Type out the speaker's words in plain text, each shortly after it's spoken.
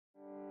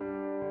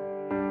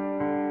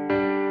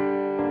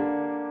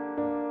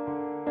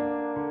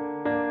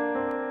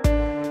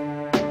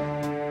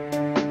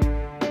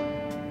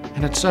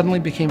and it suddenly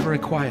became very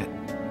quiet.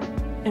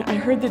 And I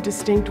heard the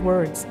distinct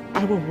words,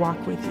 "I will walk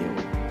with you."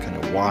 Kind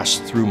of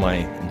washed through my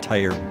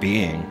entire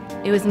being.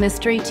 It was a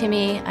mystery to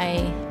me.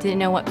 I didn't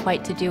know what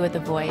quite to do with the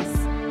voice.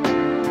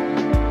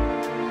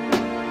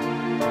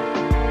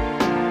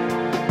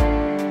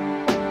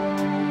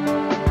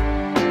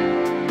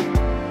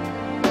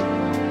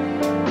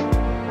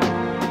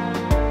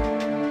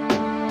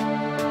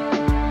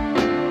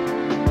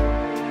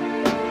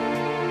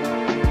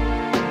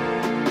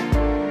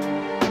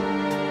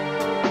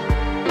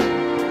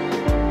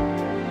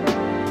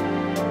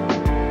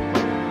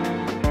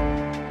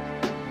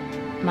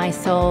 My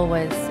soul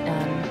was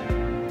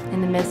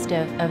in the midst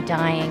of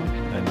dying.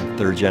 I'm a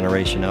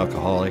third-generation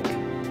alcoholic.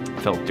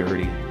 Felt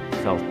dirty,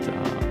 felt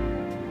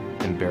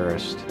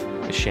embarrassed,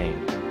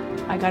 ashamed.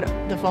 I got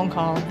the phone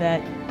call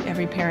that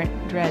every parent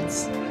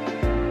dreads.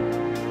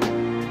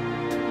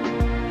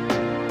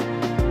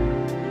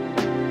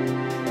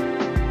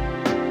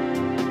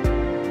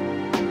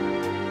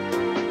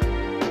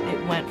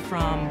 It went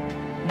from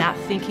not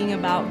thinking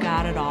about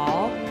God at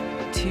all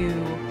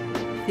to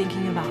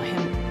thinking about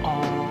Him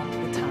all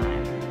the time.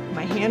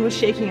 My hand was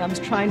shaking. I was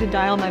trying to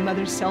dial my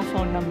mother's cell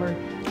phone number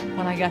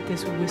when I got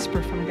this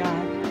whisper from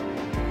God.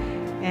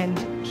 And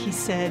He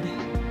said,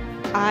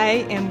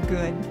 "I am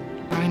good."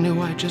 I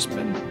knew I'd just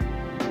been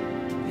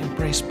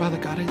embraced by the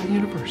God of the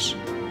universe.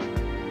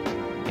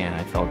 And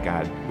I felt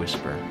God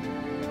whisper,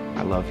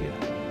 "I love you.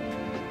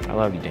 I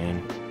love you,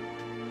 Dan."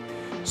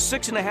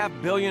 6.5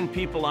 billion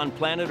people on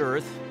planet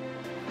Earth,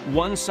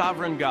 one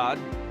sovereign God,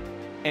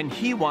 and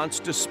He wants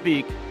to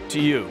speak to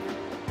you.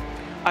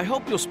 I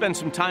hope you'll spend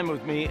some time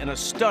with me in a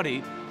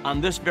study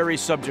on this very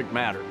subject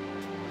matter.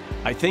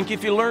 I think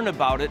if you learn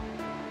about it,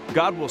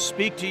 God will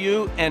speak to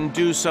you and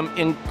do some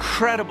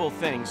incredible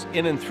things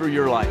in and through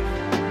your life.